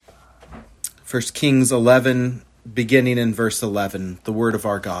1 Kings 11, beginning in verse 11, the word of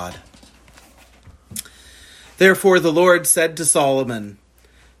our God. Therefore the Lord said to Solomon,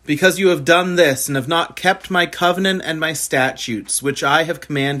 because you have done this and have not kept my covenant and my statutes, which I have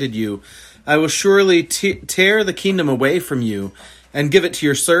commanded you, I will surely tear the kingdom away from you and give it to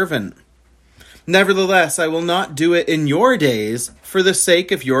your servant. Nevertheless, I will not do it in your days for the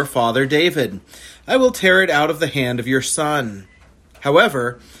sake of your father David. I will tear it out of the hand of your son.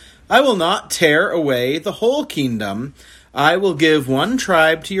 However, I will not tear away the whole kingdom. I will give one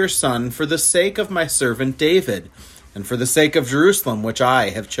tribe to your son for the sake of my servant David, and for the sake of Jerusalem, which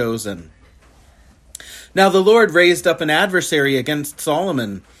I have chosen. Now the Lord raised up an adversary against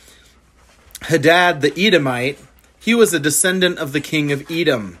Solomon, Hadad the Edomite. He was a descendant of the king of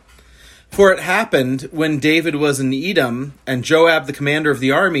Edom. For it happened, when David was in Edom, and Joab the commander of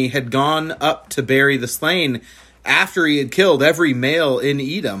the army had gone up to bury the slain, after he had killed every male in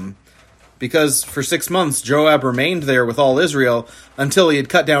Edom, because for 6 months Joab remained there with all Israel, until he had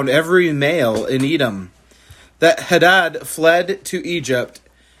cut down every male in Edom, that Hadad fled to Egypt,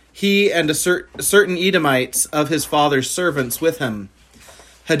 he and certain Edomites of his father's servants with him.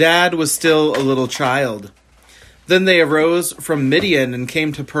 Hadad was still a little child. Then they arose from Midian and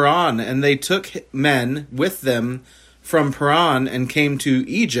came to Paran, and they took men with them from Paran and came to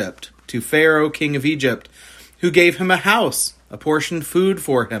Egypt, to Pharaoh king of Egypt, who gave him a house, apportioned food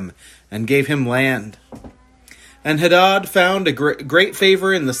for him, and gave him land. And Hadad found a great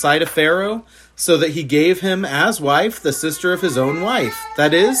favor in the sight of Pharaoh, so that he gave him as wife the sister of his own wife,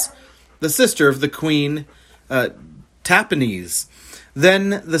 that is, the sister of the queen Tahpenes.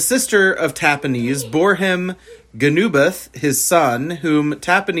 Then the sister of Tahpenes bore him Genubath, his son, whom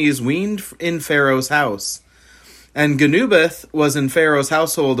Tahpenes weaned in Pharaoh's house. And Genubath was in Pharaoh's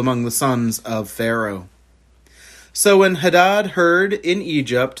household among the sons of Pharaoh. So when Hadad heard in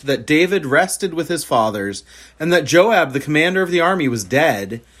Egypt that David rested with his fathers, and that Joab the commander of the army was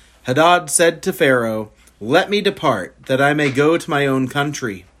dead, Hadad said to Pharaoh, let me depart, that I may go to my own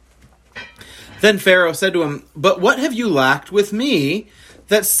country. Then Pharaoh said to him, but what have you lacked with me,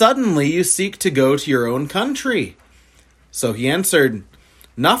 that suddenly you seek to go to your own country? So he answered,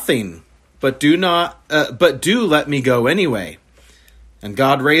 nothing, but do let me go anyway. And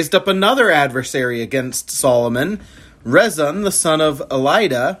God raised up another adversary against Solomon, Rezon the son of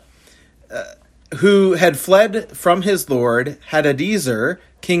Elidah, who had fled from his lord Hadadezer,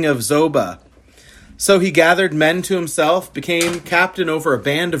 king of Zobah. So he gathered men to himself, became captain over a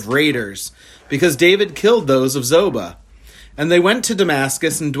band of raiders, because David killed those of Zobah. And they went to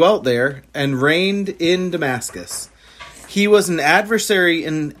Damascus and dwelt there, and reigned in Damascus. He was an adversary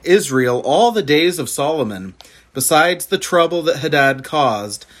in Israel all the days of Solomon, besides the trouble that Hadad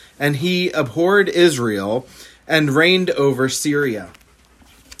caused, and he abhorred Israel, and reigned over Syria.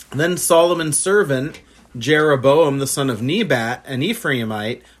 Then Solomon's servant, Jeroboam the son of Nebat, an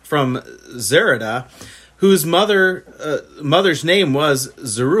Ephraimite from Zeradah, whose mother's name was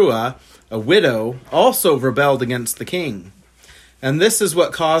Zeruiah, a widow, also rebelled against the king. And this is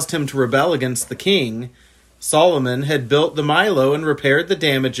what caused him to rebel against the king. Solomon had built the Milo and repaired the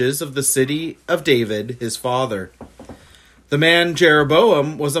damages of the city of David, his father. The man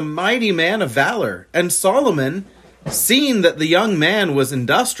Jeroboam was a mighty man of valor, and Solomon, seeing that the young man was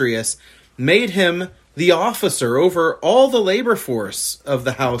industrious, made him the officer over all the labor force of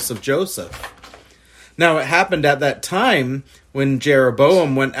the house of Joseph. Now it happened at that time, when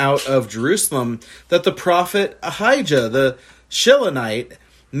Jeroboam went out of Jerusalem, that the prophet Ahijah the Shilonite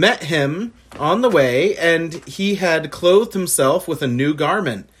met him on the way, and he had clothed himself with a new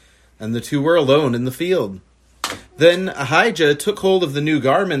garment, and the two were alone in the field. Then Ahijah took hold of the new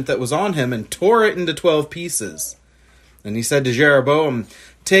garment that was on him and tore it into 12 pieces. And he said to Jeroboam,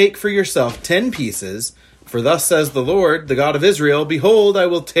 take for yourself 10 pieces, for thus says the Lord, the God of Israel, behold, I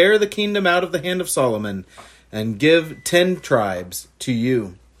will tear the kingdom out of the hand of Solomon, and give 10 tribes to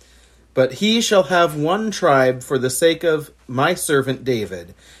you. But he shall have 1 tribe for the sake of my servant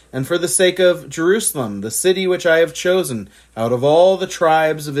David, and for the sake of Jerusalem, the city which I have chosen out of all the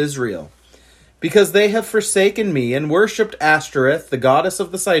tribes of Israel. Because they have forsaken me, and worshipped Ashtoreth, the goddess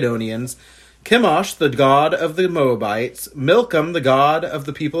of the Sidonians, Chemosh, the god of the Moabites, Milcom, the god of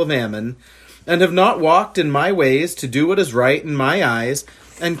the people of Ammon, and have not walked in my ways to do what is right in my eyes,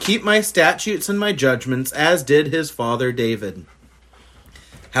 and keep my statutes and my judgments, as did his father David.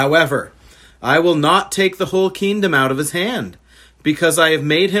 However, I will not take the whole kingdom out of his hand, because I have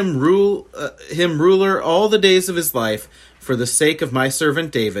made him ruler all the days of his life, for the sake of my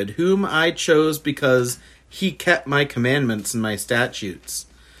servant David, whom I chose because he kept my commandments and my statutes.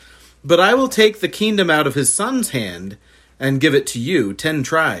 But I will take the kingdom out of his son's hand, and give it to you, 10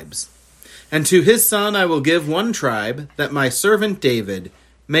 tribes. And to his son I will give one tribe, that my servant David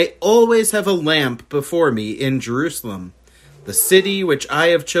may always have a lamp before me in Jerusalem, the city which I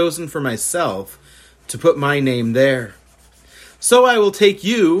have chosen for myself, to put my name there. So I will take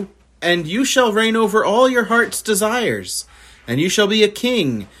you, and you shall reign over all your heart's desires, and you shall be a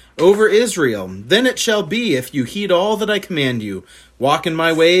king over Israel. Then it shall be, if you heed all that I command you, walk in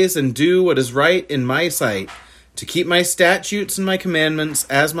my ways, and do what is right in my sight, to keep my statutes and my commandments,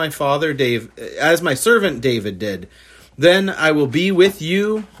 as my servant David did. Then I will be with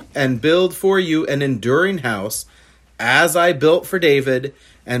you and build for you an enduring house, as I built for David,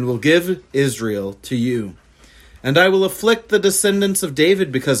 and will give Israel to you. And I will afflict the descendants of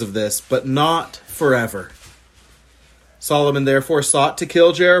David because of this, but not forever. Solomon therefore sought to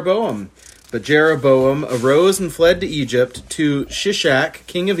kill Jeroboam, but Jeroboam arose and fled to Egypt, to Shishak,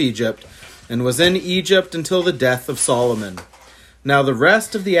 king of Egypt, and was in Egypt until the death of Solomon. Now the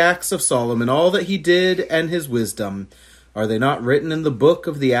rest of the acts of Solomon, all that he did, and his wisdom, are they not written in the book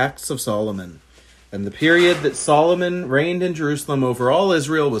of the acts of Solomon? And the period that Solomon reigned in Jerusalem over all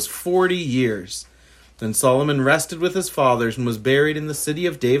Israel was 40 years. Then Solomon rested with his fathers and was buried in the city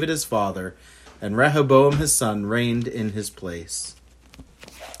of David his father, and Rehoboam his son reigned in his place.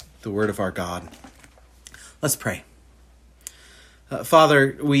 The word of our God. Let's pray.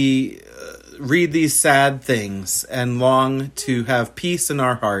 Father, we read these sad things and long to have peace in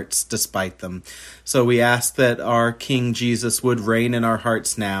our hearts despite them. So we ask that our King Jesus would reign in our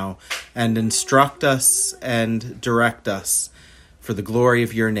hearts now and instruct us and direct us for the glory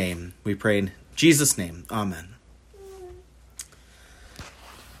of your name. We pray in Jesus' name. Amen.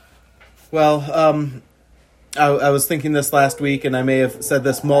 Well, I was thinking this last week, and I may have said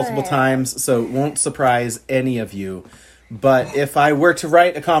this multiple times, so it won't surprise any of you. But if I were to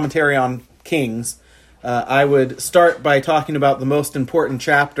write a commentary on Kings, I would start by talking about the most important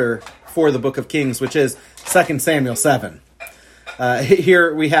chapter for the book of Kings, which is 2 Samuel 7.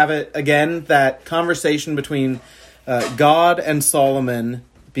 Here we have it again, that conversation between God and Solomon,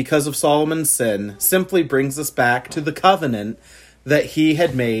 because of Solomon's sin, simply brings us back to the covenant that he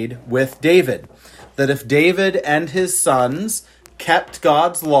had made with David. That if David and his sons kept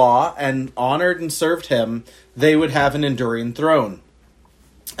God's law and honored and served him, they would have an enduring throne.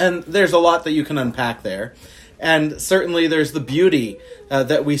 And there's a lot that you can unpack there. And certainly there's the beauty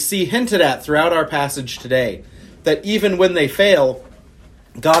that we see hinted at throughout our passage today. That even when they fail,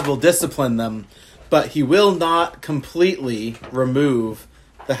 God will discipline them, but he will not completely remove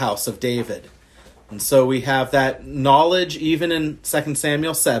the house of David. And so we have that knowledge even in 2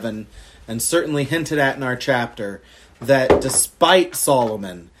 Samuel 7, and certainly hinted at in our chapter, that despite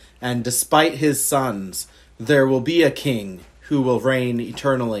Solomon and despite his sons, there will be a king who will reign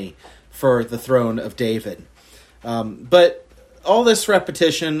eternally for the throne of David. But all this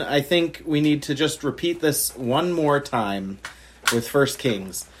repetition, I think we need to just repeat this one more time with 1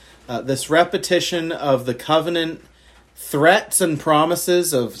 Kings. This repetition of the covenant threats and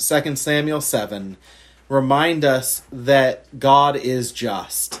promises of 2 Samuel 7 remind us that God is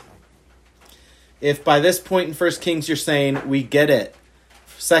just. If by this point in 1 Kings you're saying, we get it,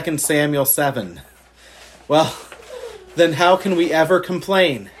 2 Samuel 7, well, then how can we ever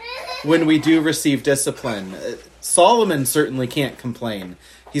complain when we do receive discipline? Solomon certainly can't complain.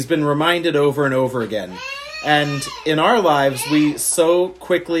 He's been reminded over and over again. And in our lives, we so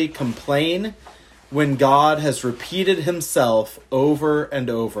quickly complain when God has repeated himself over and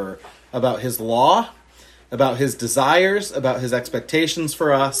over about his law, about his desires, about his expectations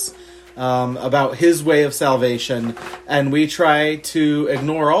for us, about his way of salvation, and we try to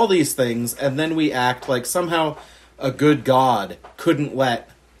ignore all these things, and then we act like somehow a good God couldn't let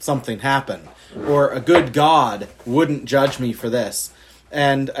something happen, or a good God wouldn't judge me for this.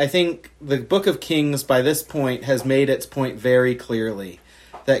 And I think the book of Kings by this point has made its point very clearly,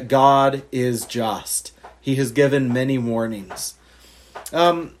 that God is just. He has given many warnings.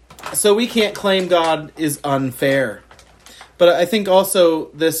 So we can't claim God is unfair. But I think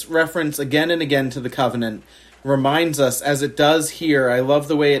also this reference again and again to the covenant reminds us, as it does here, I love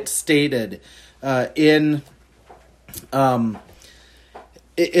the way it's stated in the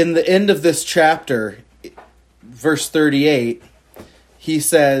end of this chapter, verse 38, he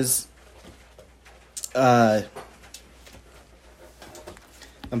says, verse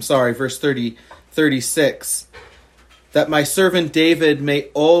 36, that my servant David may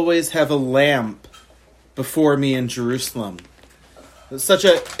always have a lamp before me in Jerusalem. It's such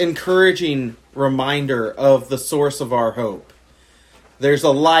an encouraging reminder of the source of our hope. There's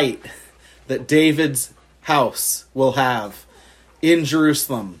a light that David's house will have in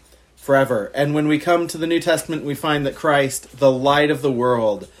Jerusalem forever. And when we come to the New Testament, we find that Christ, the light of the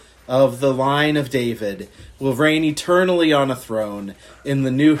world, of the line of David will reign eternally on a throne in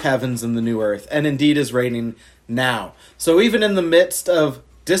the new heavens and the new earth, and indeed is reigning now. So even in the midst of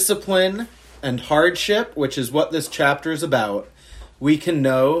discipline and hardship, which is what this chapter is about, we can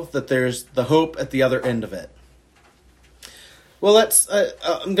know that there's the hope at the other end of it. Well,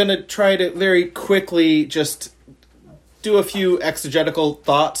 I'm going to try to very quickly just do a few exegetical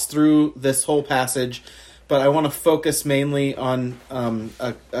thoughts through this whole passage, but I want to focus mainly on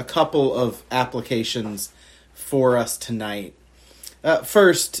a couple of applications for us tonight.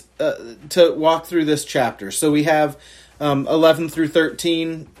 First, to walk through this chapter. So we have 11 through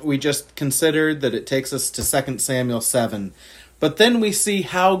 13. We just considered that it takes us to 2 Samuel 7. But then we see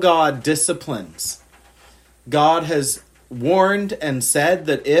how God disciplines. God has warned and said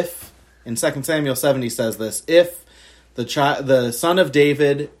that if, in 2 Samuel 7 he says this, if the son of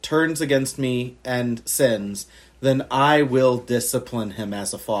David turns against me and sins, then I will discipline him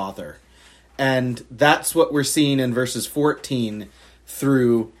as a father. And that's what we're seeing in verses 14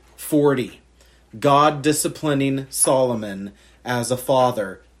 through 40. God disciplining Solomon as a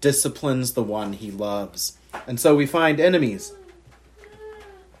father disciplines the one he loves. And so we find enemies.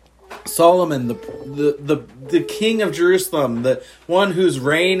 Solomon, the king of Jerusalem, the one whose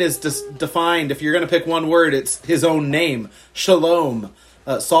reign is defined, if you're going to pick one word, it's his own name, Shalom.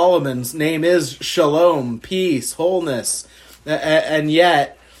 Solomon's name is Shalom, peace, wholeness. And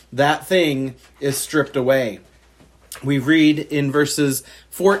yet, that thing is stripped away. We read in verses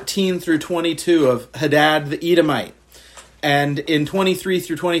 14 through 22 of Hadad the Edomite, and in 23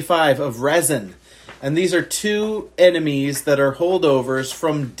 through 25 of Rezin. And these are two enemies that are holdovers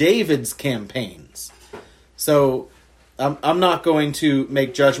from David's campaigns. So I'm not going to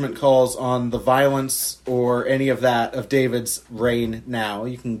make judgment calls on the violence or any of that of David's reign now.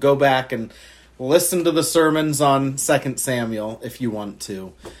 You can go back and listen to the sermons on 2 Samuel if you want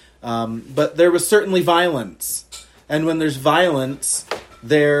to. But there was certainly violence. And when there's violence,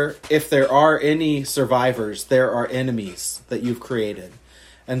 if there are any survivors, there are enemies that you've created.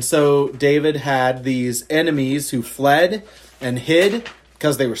 And so David had these enemies who fled and hid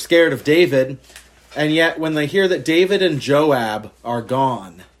because they were scared of David. And yet when they hear that David and Joab are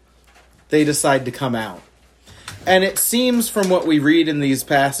gone, they decide to come out. And it seems from what we read in these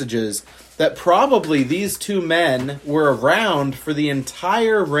passages that probably these two men were around for the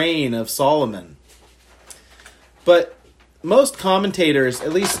entire reign of Solomon. But most commentators,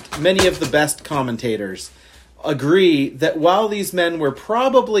 at least many of the best commentators, agree that while these men were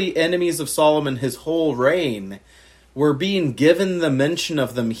probably enemies of Solomon his whole reign, we're being given the mention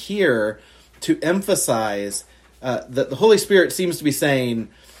of them here to emphasize that the Holy Spirit seems to be saying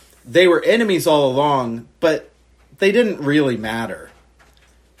they were enemies all along, but they didn't really matter.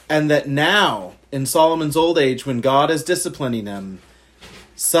 And that now, in Solomon's old age, when God is disciplining him,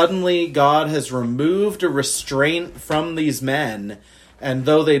 suddenly God has removed a restraint from these men. And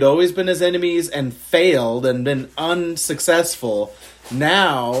though they'd always been his enemies and failed and been unsuccessful,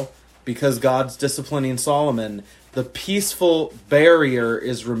 now, because God's disciplining Solomon, the peaceful barrier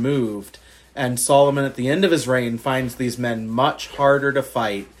is removed. And Solomon, at the end of his reign, finds these men much harder to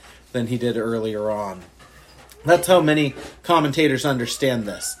fight than he did earlier on. That's how many commentators understand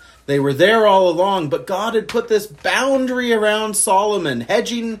this. They were there all along, but God had put this boundary around Solomon,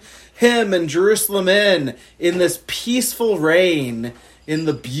 hedging him and Jerusalem in this peaceful reign, in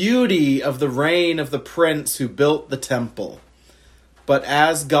the beauty of the reign of the prince who built the temple. But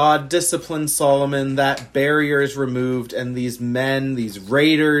as God disciplined Solomon, that barrier is removed, and these men, these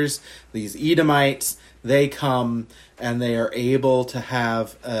raiders, these Edomites, they come and they are able to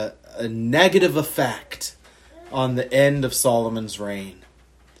have a negative effect on the end of Solomon's reign.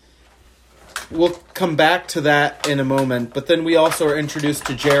 We'll come back to that in a moment, but then we also are introduced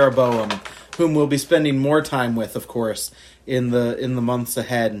to Jeroboam, whom we'll be spending more time with, of course, in the months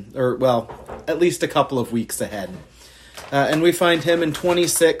ahead, or, well, at least a couple of weeks ahead. And we find him in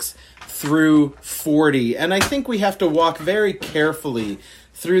 26 through 40. And I think we have to walk very carefully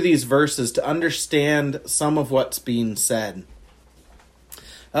through these verses to understand some of what's being said.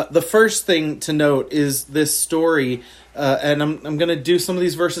 The first thing to note is this story, and I'm going to do some of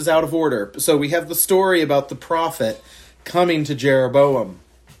these verses out of order. So we have the story about the prophet coming to Jeroboam.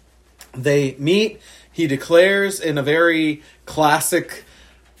 They meet. He declares in a very classic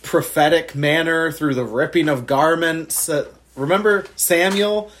prophetic manner through the ripping of garments. Remember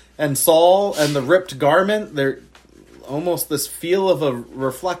Samuel and Saul and the ripped garment? They're almost this feel of a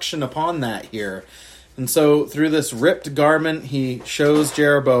reflection upon that here. And so through this ripped garment, he shows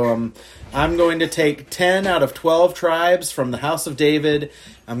Jeroboam, I'm going to take 10 out of 12 tribes from the house of David.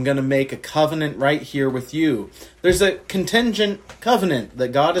 I'm going to make a covenant right here with you. There's a contingent covenant that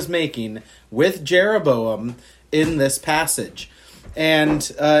God is making with Jeroboam in this passage. And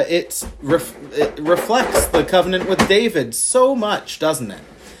it reflects the covenant with David so much, doesn't it?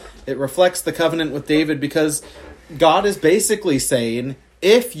 It reflects the covenant with David because God is basically saying,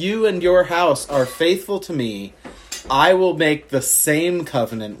 if you and your house are faithful to me, I will make the same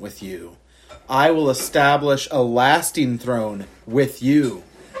covenant with you. I will establish a lasting throne with you,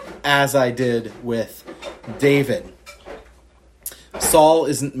 as I did with David. Saul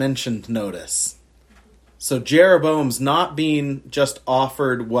isn't mentioned, notice. So Jeroboam's not being just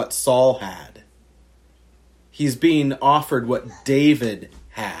offered what Saul had. He's being offered what David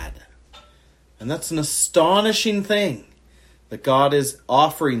had. And that's an astonishing thing, that God is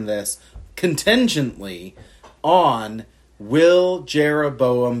offering this contingently on, will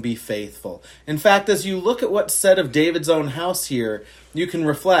Jeroboam be faithful? In fact, as you look at what's said of David's own house here, you can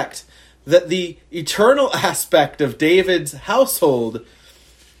reflect that the eternal aspect of David's household,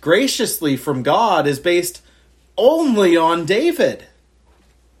 graciously from God, is based only on David.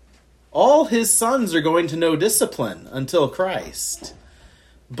 All his sons are going to know discipline until Christ.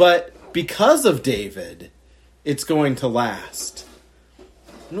 But because of David, it's going to last.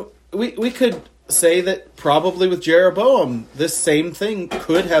 We could say that probably with Jeroboam, this same thing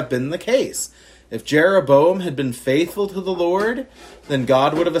could have been the case. If Jeroboam had been faithful to the Lord, then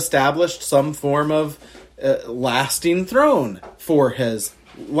God would have established some form of lasting throne for his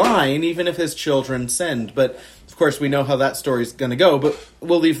line, even if his children sinned. But, of course, we know how that story's going to go, but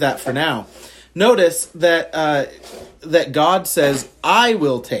we'll leave that for now. Notice that that God says, I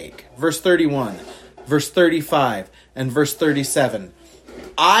will take, verse 31, verse 35, and verse 37,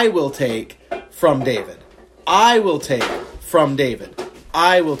 I will take from David. I will take from David.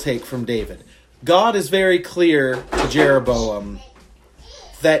 I will take from David. God is very clear to Jeroboam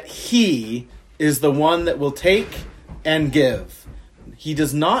that he is the one that will take and give. He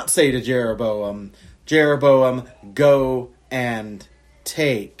does not say to Jeroboam, Jeroboam, go and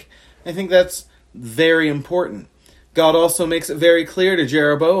take. I think that's very important. God also makes it very clear to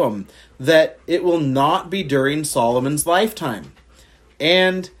Jeroboam that it will not be during Solomon's lifetime.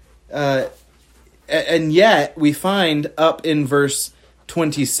 And yet we find up in verse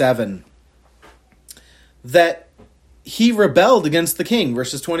 27 that he rebelled against the king,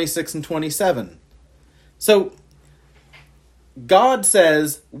 verses 26 and 27. So God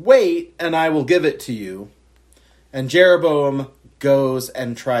says, wait, and I will give it to you. And Jeroboam goes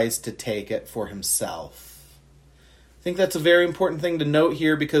and tries to take it for himself. I think that's a very important thing to note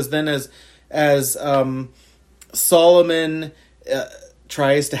here, because then as Solomon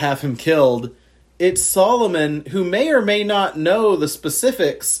tries to have him killed, it's Solomon who may or may not know the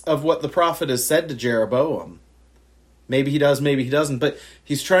specifics of what the prophet has said to Jeroboam. Maybe he does, maybe he doesn't, but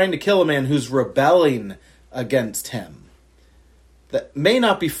he's trying to kill a man who's rebelling against him. That may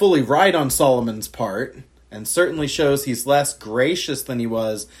not be fully right on Solomon's part, and certainly shows he's less gracious than he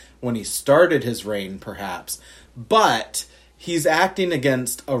was when he started his reign, perhaps. But he's acting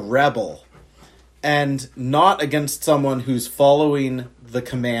against a rebel, and not against someone who's following the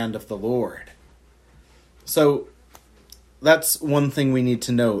command of the Lord. So that's one thing we need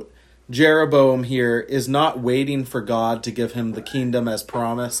to note. Jeroboam here is not waiting for God to give him the kingdom as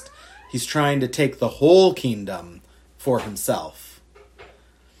promised. He's trying to take the whole kingdom for himself.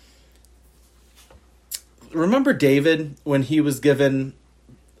 Remember David when he was given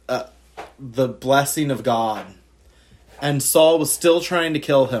the blessing of God, and Saul was still trying to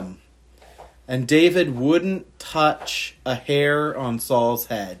kill him, and David wouldn't touch a hair on Saul's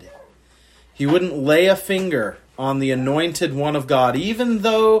head. He wouldn't lay a finger on the anointed one of God, even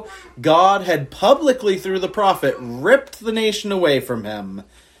though God had publicly, through the prophet, ripped the nation away from him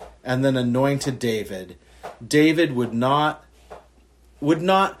and then anointed David. David would not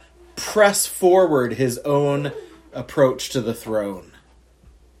press forward his own approach to the throne.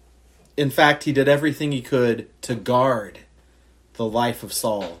 In fact, he did everything he could to guard the life of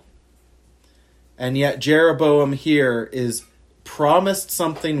Saul. And yet Jeroboam here is promised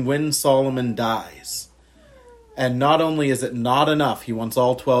something when Solomon dies. And not only is it not enough, he wants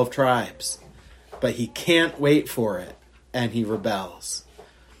all 12 tribes, but he can't wait for it, and he rebels.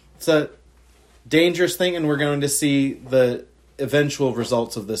 It's a dangerous thing, and we're going to see the eventual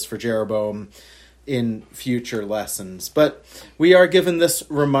results of this for Jeroboam in future lessons. But we are given this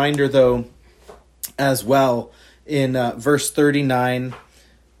reminder, though, as well, in verse 39,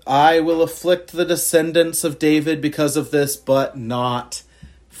 I will afflict the descendants of David because of this, but not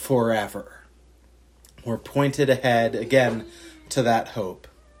forever. We're pointed ahead, again, to that hope.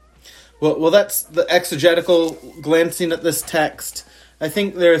 Well, that's the exegetical glancing at this text. I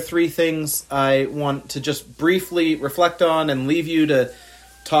think there are three things I want to just briefly reflect on and leave you to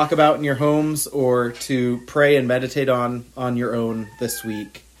talk about in your homes or to pray and meditate on your own this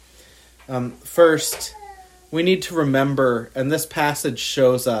week. First, we need to remember, and this passage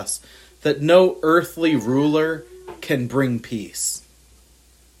shows us, that no earthly ruler can bring peace.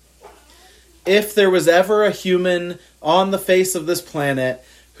 If there was ever a human on the face of this planet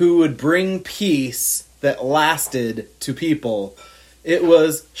who would bring peace that lasted to people, it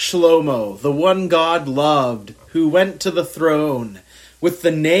was Shlomo, the one God loved, who went to the throne with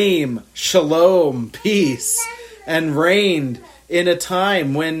the name Shalom, peace, and reigned in a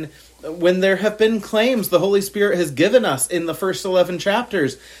time when there have been claims the Holy Spirit has given us in the first 11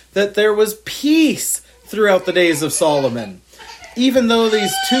 chapters that there was peace throughout the days of Solomon. Even though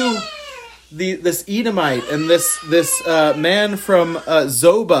these two, this Edomite and this man from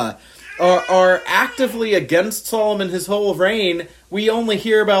Zobah are actively against Solomon his whole reign, we only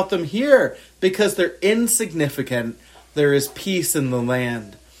hear about them here because they're insignificant. There is peace in the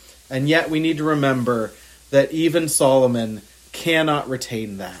land. And yet we need to remember that even Solomon cannot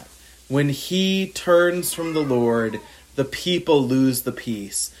retain that. When he turns from the Lord, the people lose the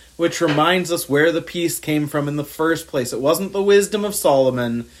peace, which reminds us where the peace came from in the first place. It wasn't the wisdom of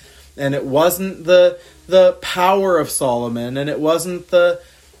Solomon, and it wasn't the power of Solomon, and it wasn't the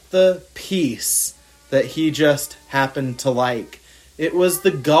peace that he just happened to like. It was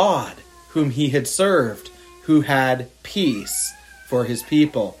the God whom he had served who had peace for his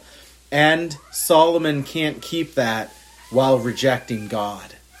people. And Solomon can't keep that while rejecting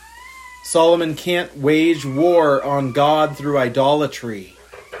God. Solomon can't wage war on God through idolatry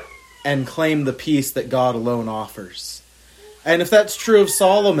and claim the peace that God alone offers. And if that's true of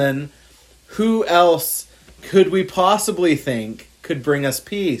Solomon, who else could we possibly think could bring us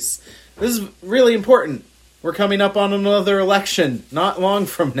peace? This is really important. We're coming up on another election not long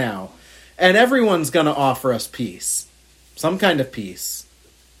from now. And everyone's going to offer us peace. Some kind of peace.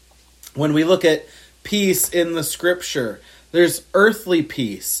 When we look at peace in the scripture, there's earthly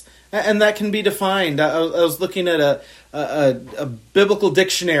peace. And that can be defined. I was looking at a biblical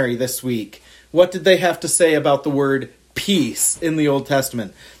dictionary this week. What did they have to say about the word peace in the Old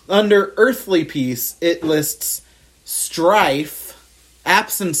Testament? Under earthly peace, it lists strife,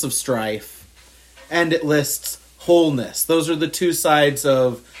 absence of strife, and it lists wholeness. Those are the two sides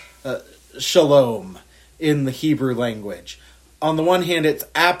of shalom in the Hebrew language. On the one hand, it's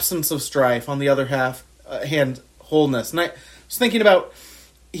absence of strife. On the other hand, wholeness. And I was thinking about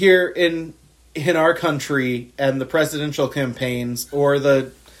here in our country and the presidential campaigns or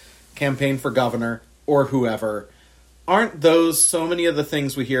the campaign for governor or whoever, aren't those so many of the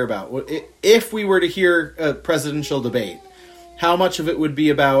things we hear about? If we were to hear a presidential debate, how much of it would be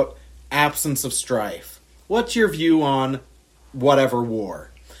about absence of strife? What's your view on whatever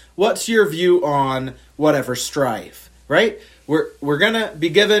war? What's your view on whatever strife? Right? We're going to be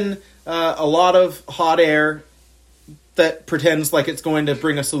given a lot of hot air that pretends like it's going to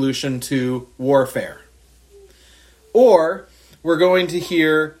bring a solution to warfare. Or we're going to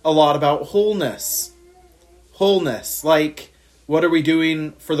hear a lot about wholeness. Wholeness, like what are we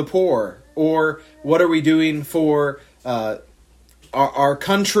doing for the poor? Or what are we doing for our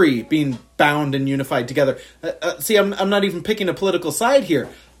country being bound and unified together? See, I'm not even picking a political side here.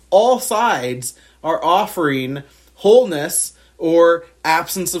 All sides are offering wholeness or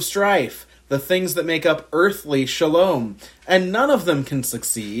absence of strife, the things that make up earthly shalom. And none of them can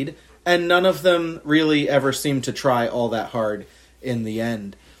succeed, and none of them really ever seem to try all that hard in the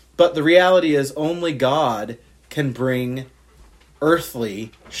end. But the reality is only God can bring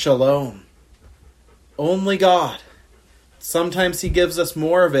earthly shalom. Only God. Sometimes he gives us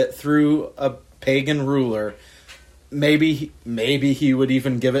more of it through a pagan ruler. Maybe he would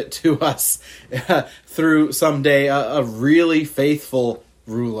even give it to us through someday a really faithful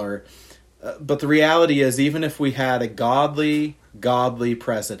ruler. But the reality is, even if we had a godly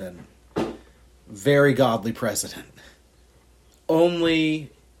president, very godly president, only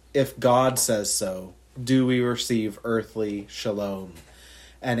if God says so do we receive earthly shalom.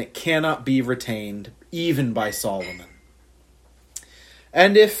 And it cannot be retained even by Solomon.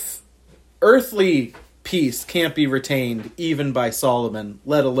 And if earthly peace can't be retained even by Solomon,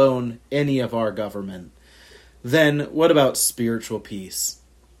 let alone any of our government, then what about spiritual peace?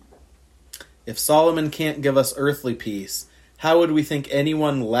 If Solomon can't give us earthly peace, how would we think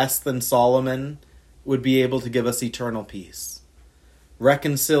anyone less than Solomon would be able to give us eternal peace?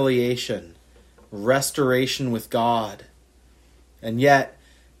 Reconciliation, restoration with God. And yet,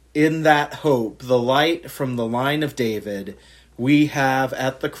 in that hope, the light from the line of David, we have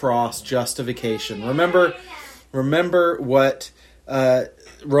at the cross justification. Remember what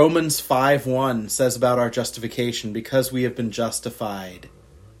Romans 5:1 says about our justification. Because we have been justified,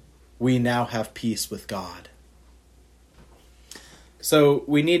 we now have peace with God. So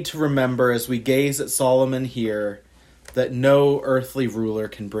we need to remember as we gaze at Solomon here that no earthly ruler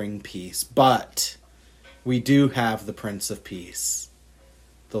can bring peace, but we do have the Prince of Peace,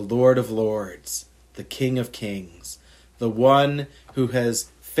 the Lord of Lords, the King of Kings, the one who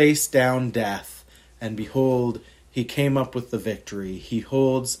has faced down death, and behold, he came up with the victory. He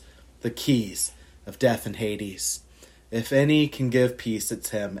holds the keys of death and Hades. If any can give peace, it's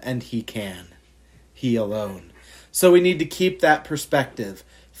him, and he can. He alone. So we need to keep that perspective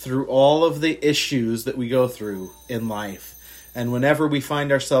through all of the issues that we go through in life. And whenever we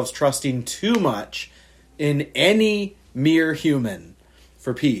find ourselves trusting too much in any mere human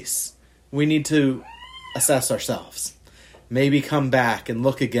for peace, we need to assess ourselves. Maybe come back and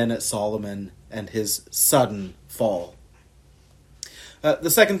look again at Solomon and his sudden fall. The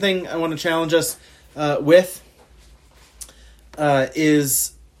second thing I want to challenge us with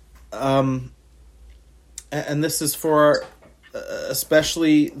is, and this is for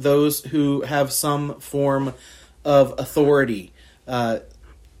especially those who have some form of authority. I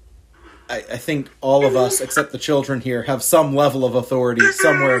think all of us, except the children here, have some level of authority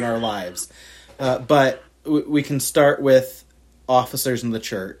somewhere in our lives. But we can start with officers in the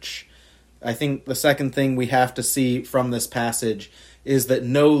church. I think the second thing we have to see from this passage is that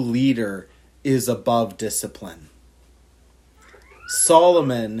no leader is above discipline.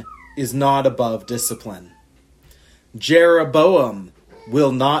 Solomon is not above discipline. Jeroboam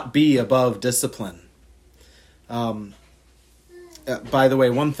will not be above discipline. By the way,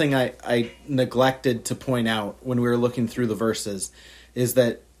 one thing I neglected to point out when we were looking through the verses is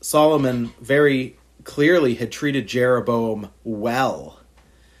that Solomon very clearly had treated Jeroboam well.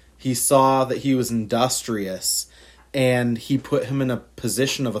 He saw that he was industrious, and he put him in a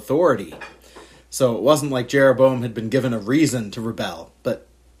position of authority. So it wasn't like Jeroboam had been given a reason to rebel. But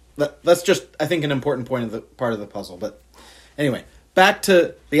that's just, I think, an important part of the puzzle. But anyway, back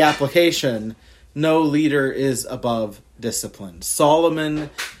to the application. No leader is above discipline.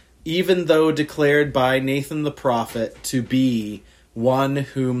 Solomon, even though declared by Nathan the prophet to be one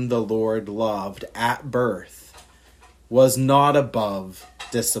whom the Lord loved at birth, was not above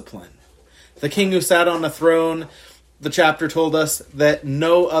discipline. The king who sat on a throne, the chapter told us that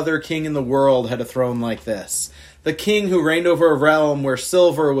no other king in the world had a throne like this. The king who reigned over a realm where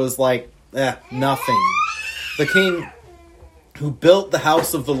silver was like nothing. The king who built the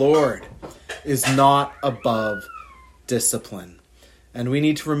house of the Lord is not above discipline. And we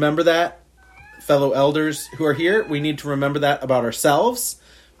need to remember that, fellow elders who are here. We need to remember that about ourselves.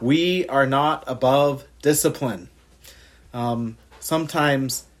 We are not above discipline.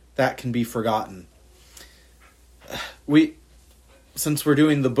 Sometimes that can be forgotten. Since we're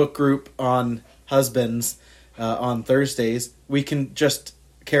doing the book group on husbands on Thursdays, we can just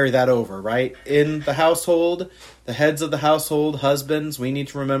carry that over, right? In the household, the heads of the household, husbands, we need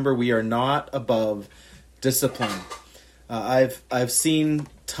to remember we are not above discipline. I've seen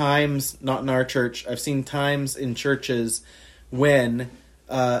times, not in our church, I've seen times in churches when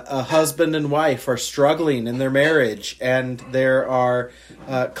a husband and wife are struggling in their marriage, and there are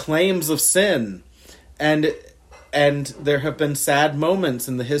claims of sin, and there have been sad moments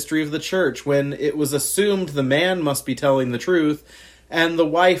in the history of the church when it was assumed the man must be telling the truth and the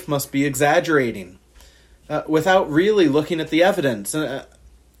wife must be exaggerating without really looking at the evidence. And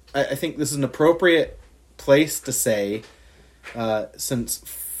I think this is an appropriate place to say, since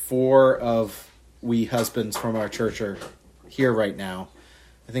 4 of we husbands from our church are here right now,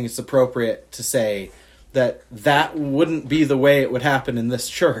 I think it's appropriate to say that wouldn't be the way it would happen in this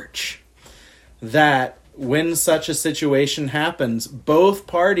church. That when such a situation happens, both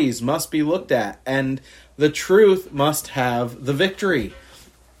parties must be looked at, and the truth must have the victory.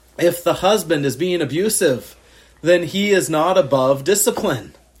 If the husband is being abusive, then he is not above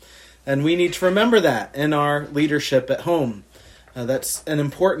discipline. And we need to remember that in our leadership at home. That's an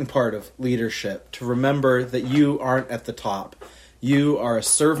important part of leadership, to remember that you aren't at the top. You are a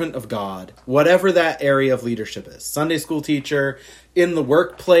servant of God, whatever that area of leadership is. Sunday school teacher, in the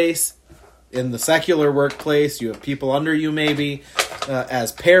workplace, in the secular workplace, you have people under you maybe,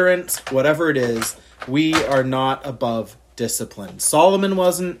 as parents, whatever it is, we are not above discipline. Solomon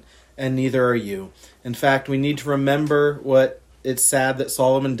wasn't, and neither are you. In fact, we need to remember what it's sad that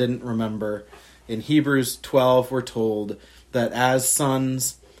Solomon didn't remember. In Hebrews 12, we're told that as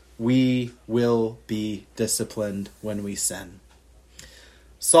sons, we will be disciplined when we sin.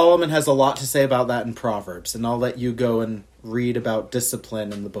 Solomon has a lot to say about that in Proverbs, and I'll let you go and read about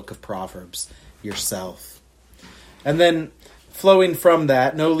discipline in the book of Proverbs yourself. And then, flowing from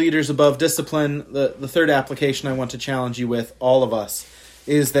that, no leaders above discipline, the third application I want to challenge you with, all of us,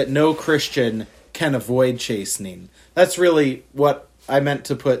 is that no Christian can avoid chastening. That's really what I meant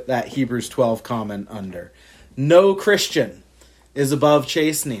to put that Hebrews 12 comment under. No Christian is above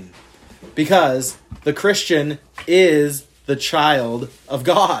chastening, because the Christian is the child of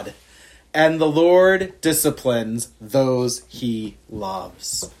God, and the Lord disciplines those he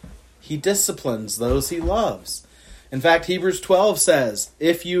loves. He disciplines those he loves. In fact, Hebrews 12 says,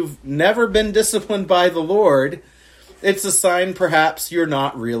 if you've never been disciplined by the Lord, it's a sign perhaps you're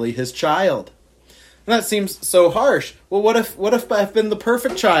not really his child. And that seems so harsh. Well, what if I've been the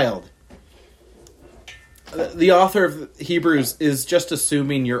perfect child? The author of Hebrews is just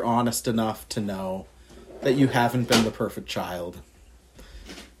assuming you're honest enough to know that you haven't been the perfect child.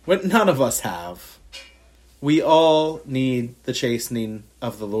 When none of us have. We all need the chastening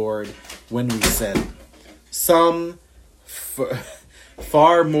of the Lord when we sin. Some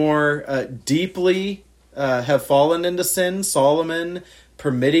far more deeply have fallen into sin. Solomon,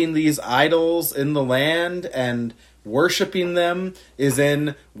 permitting these idols in the land and worshiping them, is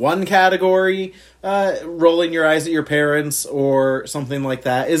in one category. Rolling your eyes at your parents or something like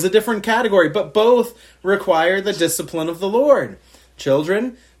that is a different category, but both require the discipline of the Lord.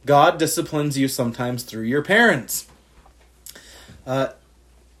 Children, God disciplines you sometimes through your parents.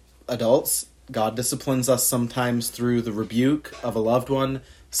 Adults, God disciplines us sometimes through the rebuke of a loved one,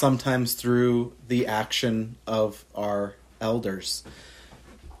 sometimes through the action of our elders,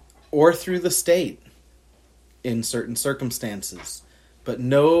 or through the state in certain circumstances. But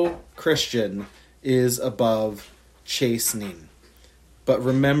no Christian is above chastening. But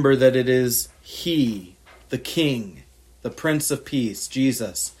remember that it is He, the King, the Prince of Peace,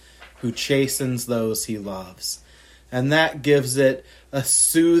 Jesus, who chastens those he loves. And that gives it a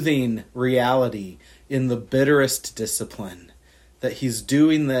soothing reality in the bitterest discipline, that he's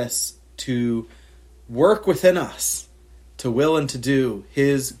doing this to work within us, to will and to do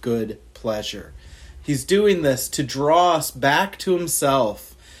his good pleasure. He's doing this to draw us back to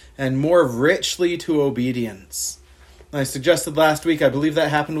himself and more richly to obedience. I suggested last week, I believe that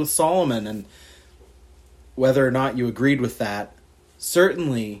happened with Solomon, and whether or not you agreed with that,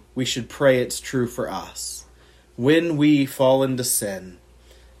 certainly we should pray it's true for us. When we fall into sin,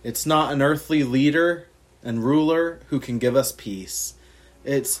 it's not an earthly leader and ruler who can give us peace.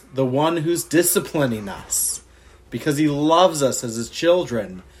 It's the one who's disciplining us because he loves us as his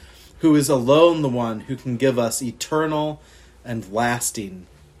children, who is alone the one who can give us eternal and lasting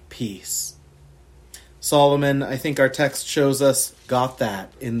peace. Solomon, I think our text shows us, got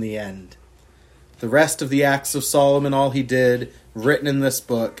that in the end. The rest of the acts of Solomon, all he did, written in this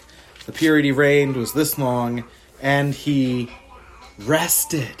book, the period he reigned was this long, and he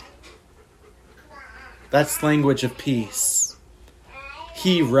rested. That's language of peace.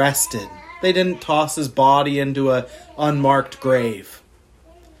 He rested. They didn't toss his body into an unmarked grave.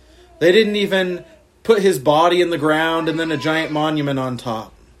 They didn't even put his body in the ground and then a giant monument on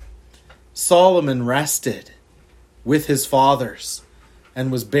top. Solomon rested with his fathers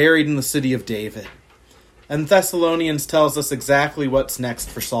and was buried in the city of David. And Thessalonians tells us exactly what's next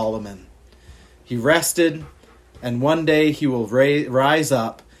for Solomon. He rested, and one day he will rise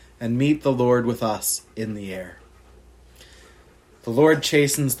up and meet the Lord with us in the air. The Lord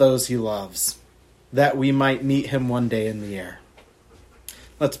chastens those he loves, that we might meet him one day in the air.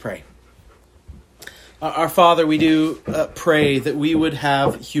 Let's pray. Our Father, we do pray that we would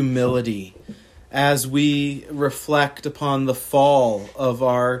have humility as we reflect upon the fall of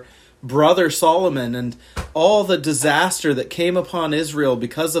our brother Solomon and all the disaster that came upon Israel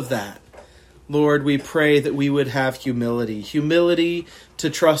because of that. Lord, we pray that we would have humility. Humility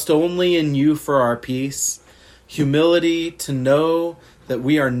to trust only in you for our peace. Humility to know that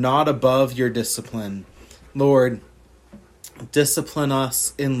we are not above your discipline. Lord, discipline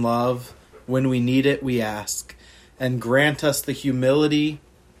us in love. When we need it, we ask. And grant us the humility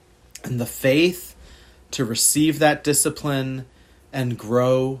and the faith to receive that discipline and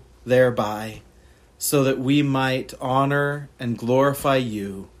grow thereby, so that we might honor and glorify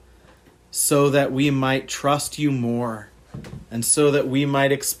you, so that we might trust you more, and so that we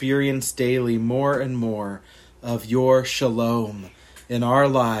might experience daily more and more of your shalom in our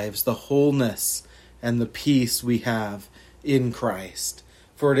lives, the wholeness and the peace we have in Christ.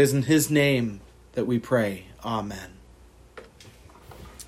 For it is in his name that we pray. Amen.